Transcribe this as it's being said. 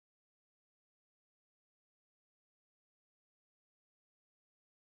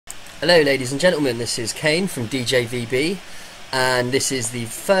Hello ladies and gentlemen, this is Kane from DJVB, and this is the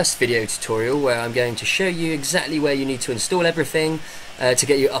first video tutorial where I'm going to show you exactly where you need to install everything to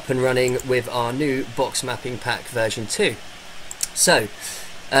get you up and running with our new box mapping pack version 2. So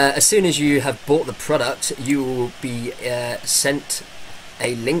as soon as you have bought the product, you will be sent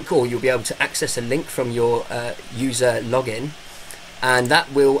a link, or you'll be able to access a link from your user login, and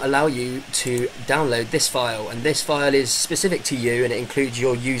that will allow you to download this file. And this file is specific to you, and it includes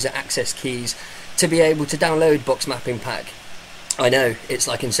your user access keys to be able to download box mapping pack. I know, it's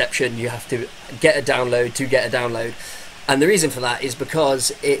like Inception, you have to get a download to get a download, and the reason for that is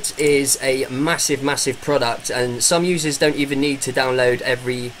because it is a massive product, and some users don't even need to download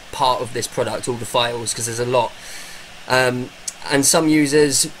every part of this product, all the files, because there's a lot, and some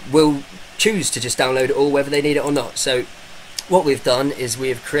users will choose to just download it all whether they need it or not. So what we've done is we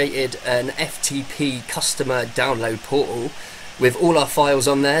have created an FTP customer download portal with all our files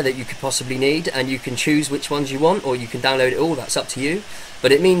on there that you could possibly need, and you can choose which ones you want, or you can download it all, that's up to you.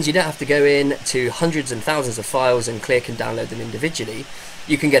 But it means you don't have to go in to hundreds and thousands of files and click and download them individually.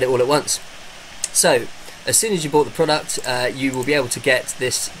 You can get it all at once. So as soon as you bought the product, you will be able to get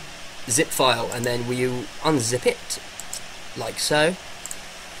this zip file, and then you unzip it like so,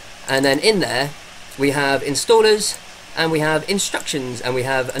 and then in there we have installers, and we have instructions, and we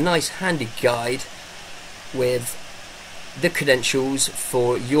have a nice handy guide with the credentials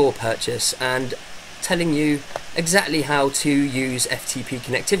for your purchase and telling you exactly how to use FTP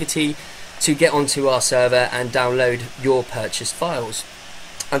connectivity to get onto our server and download your purchased files.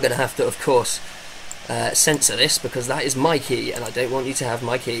 I'm going to have to, of course, censor this because that is my key and I don't want you to have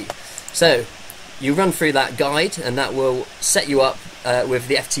my key. So you run through that guide, and that will set you up with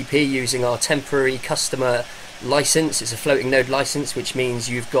the FTP using our temporary customer license. It's a floating node license, which means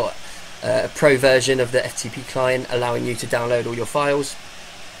you've got a pro version of the FTP client allowing you to download all your files,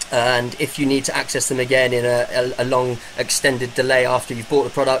 and if you need to access them again in a long extended delay after you've bought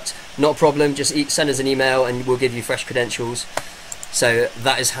the product, not a problem, just send us an email and we'll give you fresh credentials. So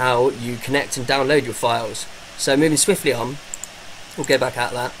that is how you connect and download your files. So moving swiftly on, we'll go back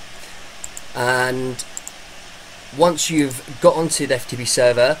at that, and once you've got onto the FTP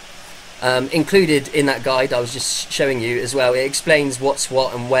server, included in that guide I was just showing you as well, it explains what's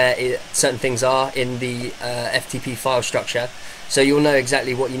what and where certain things are in the FTP file structure, so you'll know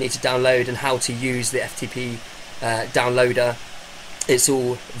exactly what you need to download and how to use the FTP downloader. It's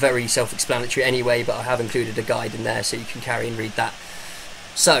all very self-explanatory anyway, but I have included a guide in there so you can carry and read that.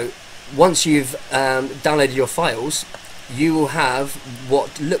 So once you've downloaded your files, you will have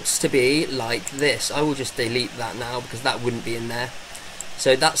what looks to be like this. I will just delete that now because that wouldn't be in there.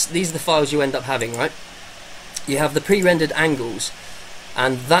 So these are the files you end up having, right? You have the pre-rendered angles,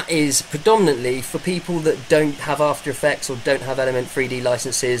 and that is predominantly for people that don't have After Effects or don't have Element 3D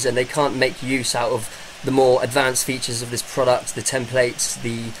licenses, and they can't make use out of the more advanced features of this product, the templates,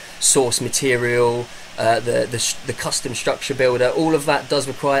 the source material, the custom structure builder. All of that does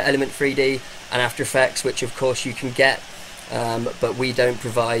require Element 3D and After Effects, which of course you can get, but we don't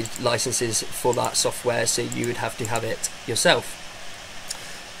provide licenses for that software, so you would have to have it yourself.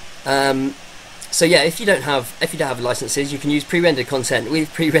 So yeah, if you don't have licenses, you can use pre-rendered content.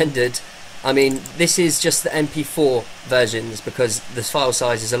 We've pre-rendered, I mean, this is just the MP4 versions because the file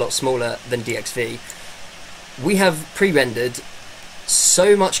size is a lot smaller than DXV. We have pre-rendered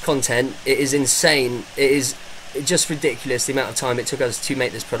so much content, it is insane. It is just ridiculous the amount of time it took us to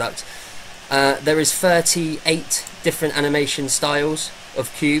make this product. There is 38 different animation styles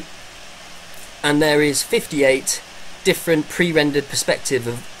of cube, and there is 58 different pre-rendered perspectives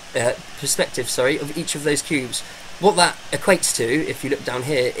of each of those cubes. What that equates to, if you look down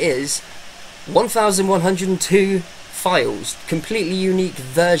here, is 1,102 files, completely unique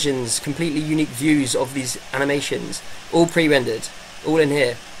versions, completely unique views of these animations, all pre-rendered, all in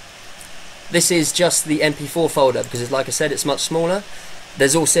here. This is just the MP4 folder because, like I said, it's much smaller.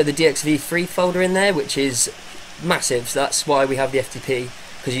 There's also the DXV3 folder in there, which is massive, so that's why we have the FTP,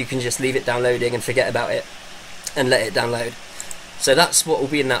 because you can just leave it downloading and forget about it and let it download. So that's what will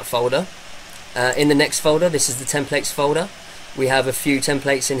be in that folder. In the next folder, this is the templates folder. We have a few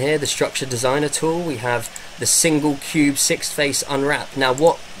templates in here, the structure designer tool, we have the single cube 6-face unwrap. Now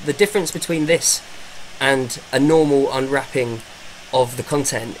what the difference between this and a normal unwrapping of the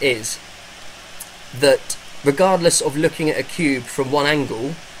content is that regardless of looking at a cube from one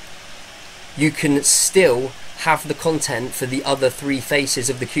angle, you can still have the content for the other 3 faces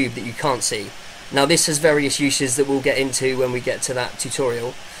of the cube that you can't see. Now this has various uses that we'll get into when we get to that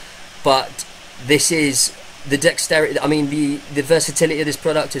tutorial, but this is the dexterity, I mean the versatility of this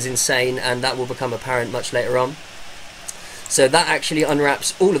product is insane, and that will become apparent much later on. So that actually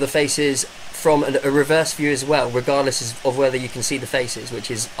unwraps all of the faces from a reverse view as well, regardless of whether you can see the faces, which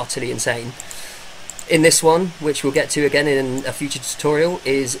is utterly insane. In this one, which we'll get to again in a future tutorial,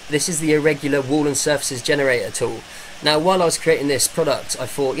 this is the irregular wall and surfaces generator tool. Now, while I was creating this product, I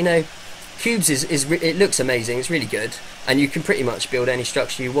thought, you know, cubes it looks amazing, it's really good, and you can pretty much build any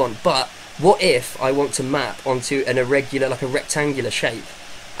structure you want, but what if I want to map onto an irregular, like a rectangular shape?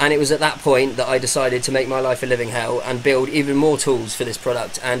 And it was at that point that I decided to make my life a living hell and build even more tools for this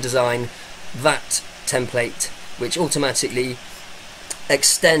product and design that template, which automatically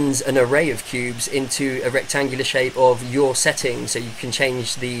extends an array of cubes into a rectangular shape of your setting, so you can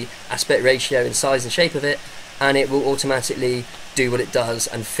change the aspect ratio and size and shape of it, and it will automatically do what it does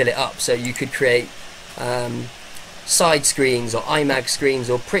and fill it up. So you could create side screens or IMAG screens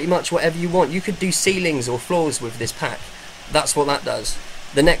or pretty much whatever you want. You could do ceilings or floors with this pack. That's what that does.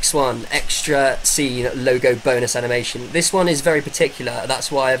 The next one, extra scene logo bonus animation. This one is very particular, that's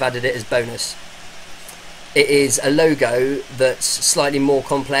why I've added it as bonus. It is a logo that's slightly more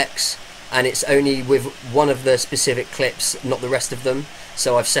complex, and it's only with one of the specific clips, not the rest of them,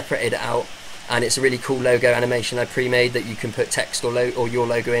 so I've separated it out, and it's a really cool logo animation I pre-made that you can put text or your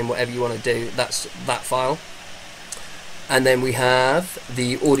logo in, whatever you want to do. That's that file. And then we have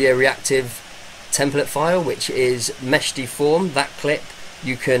the audio reactive template file, which is mesh deform. That clip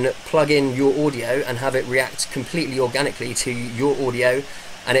you can plug in your audio and have it react completely organically to your audio,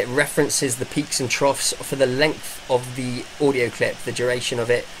 and it references the peaks and troughs for the length of the audio clip. The duration of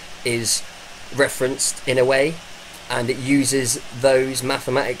it is referenced in a way, and it uses those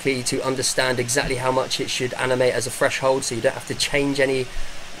mathematically to understand exactly how much it should animate as a threshold, so you don't have to change any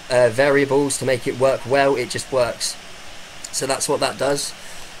variables to make it work well. It just works. So that's what that does.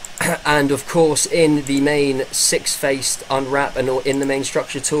 And of course, in the main six-faced unwrap and in the main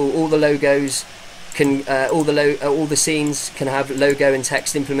structure tool, all the logos can all the scenes can have logo and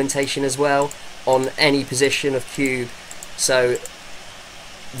text implementation as well on any position of cube. So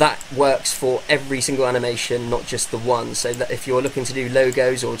that works for every single animation, not just the one. So that if you're looking to do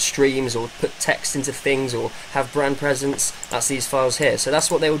logos or streams or put text into things or have brand presence, that's these files here. So that's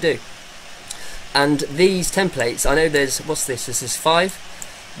what they will do. And these templates, I know there's, what's this? This is 5.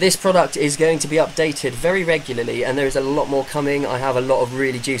 This product is going to be updated very regularly, and there is a lot more coming. I have a lot of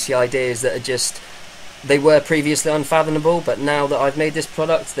really juicy ideas that are just, they were previously unfathomable, but now that I've made this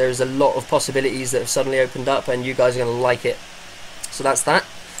product, there's a lot of possibilities that have suddenly opened up, and you guys are going to like it. So that's that.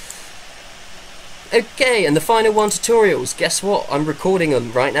 Okay, and the final one, tutorials. Guess what? I'm recording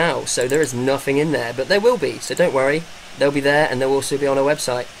them right now, so there is nothing in there, but there will be, so don't worry. They'll be there, and they'll also be on our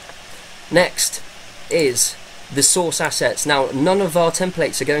website. Next is the source assets. Now, none of our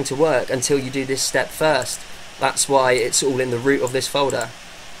templates are going to work until you do this step first. That's why it's all in the root of this folder.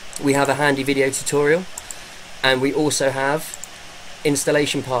 We have a handy video tutorial, and we also have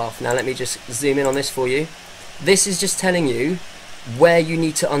installation path. Now let me just zoom in on this for you. This is just telling you where you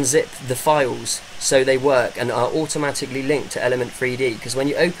need to unzip the files so they work and are automatically linked to Element 3D, because when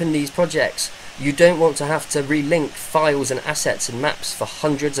you open these projects, you don't want to have to relink files and assets and maps for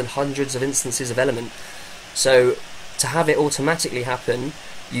hundreds and hundreds of instances of Element. So to have it automatically happen,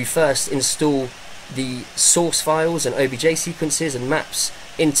 you first install the source files and OBJ sequences and maps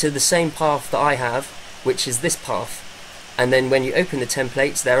into the same path that I have, which is this path. And then when you open the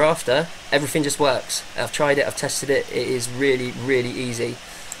templates thereafter, everything just works. I've tried it, I've tested it, it is really, really easy.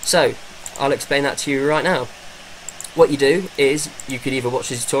 So I'll explain that to you right now. What you do is you could either watch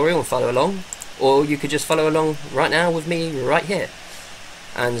the tutorial and follow along, or you could just follow along right now with me right here.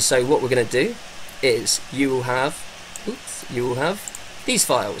 And so what we're going to do is you will have these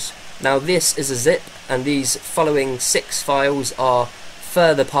files. Now this is a zip, and these following 6 files are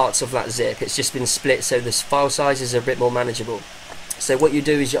further parts of that zip. It's just been split so this file size is a bit more manageable. So what you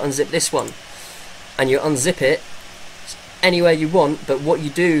do is you unzip this one, and you unzip it anywhere you want, but what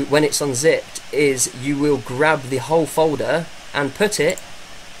you do when it's unzipped is you will grab the whole folder and put it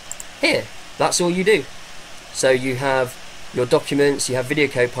here. That's all you do. So you have your documents, you have Video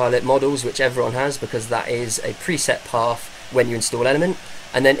Copilot models, which everyone has because that is a preset path when you install Element,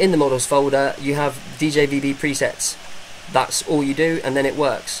 and then in the models folder you have DJVB presets. That's all you do, and then it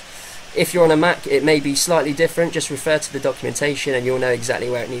works. If you're on a Mac, it may be slightly different. Just refer to the documentation and you'll know exactly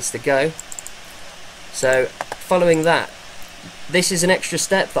where it needs to go. So following that, this is an extra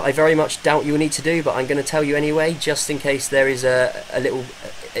step that I very much doubt you'll need to do, but I'm going to tell you anyway, just in case there is a little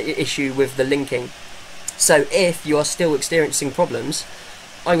issue with the linking. So if you are still experiencing problems,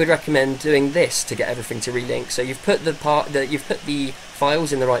 I would recommend doing this to get everything to relink. So you've put the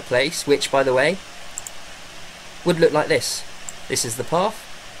files in the right place, which by the way would look like this. This is the path,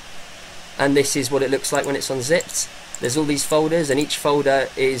 and this is what it looks like when it's unzipped. there's all these folders, and each folder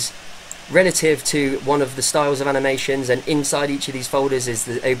is relative to one of the styles of animations, and inside each of these folders is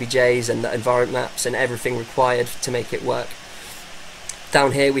the OBJs and the environment maps and everything required to make it work.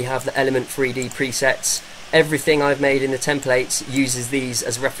 Down here we have the Element 3D presets. Everything I've made in the templates uses these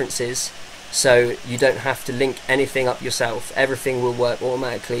as references, so you don't have to link anything up yourself. Everything will work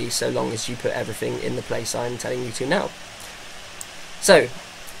automatically so long as you put everything in the place I'm telling you to now. So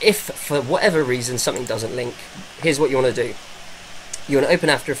if for whatever reason something doesn't link, here's what you want to do. You want to open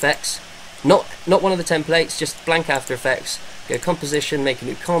After Effects, not one of the templates, just blank After Effects, go composition, make a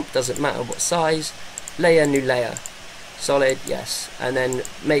new comp, doesn't matter what size, layer, new layer, solid, yes, and then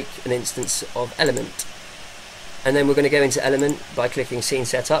make an instance of element. And then we're going to go into element by clicking scene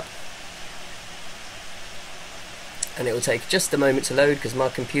setup, and it will take just a moment to load because my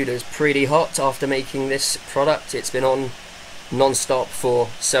computer is pretty hot after making this product. It's been on non-stop for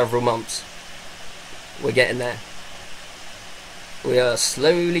several months. We're getting there. We are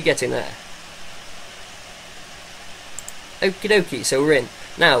slowly getting there. Okie dokie, so we're in.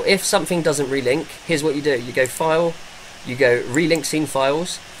 Now, if something doesn't relink, here's what you do. You go File, you go Relink Scene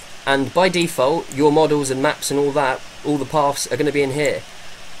Files, and by default, your models and maps and all that, all the paths are going to be in here.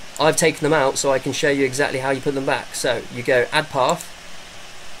 I've taken them out so I can show you exactly how you put them back. So, you go Add Path,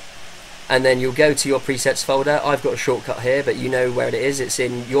 and then you'll go to your presets folder. I've got a shortcut here, but you know where it is. It's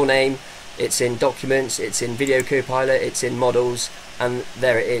in your name, it's in Documents, it's in Video Copilot, it's in Models, and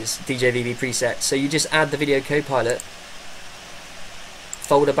there it is, DJVB presets. So you just add the Video Copilot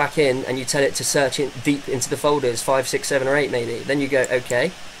folder back in, and you tell it to search in deep into the folders, 5, 6, 7 or 8 maybe. Then you go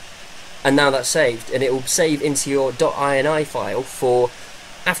OK, and now that's saved, and it will save into your .ini file for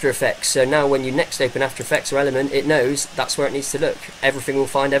After Effects. So now when you next open After Effects or Element, it knows that's where it needs to look. Everything will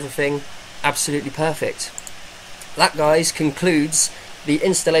find everything. Absolutely perfect. That, guys, concludes the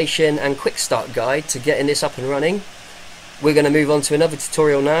installation and quick start guide to getting this up and running. We're going to move on to another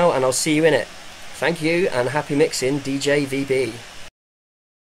tutorial now, and I'll see you in it. Thank you, and happy mixing, DJ VB.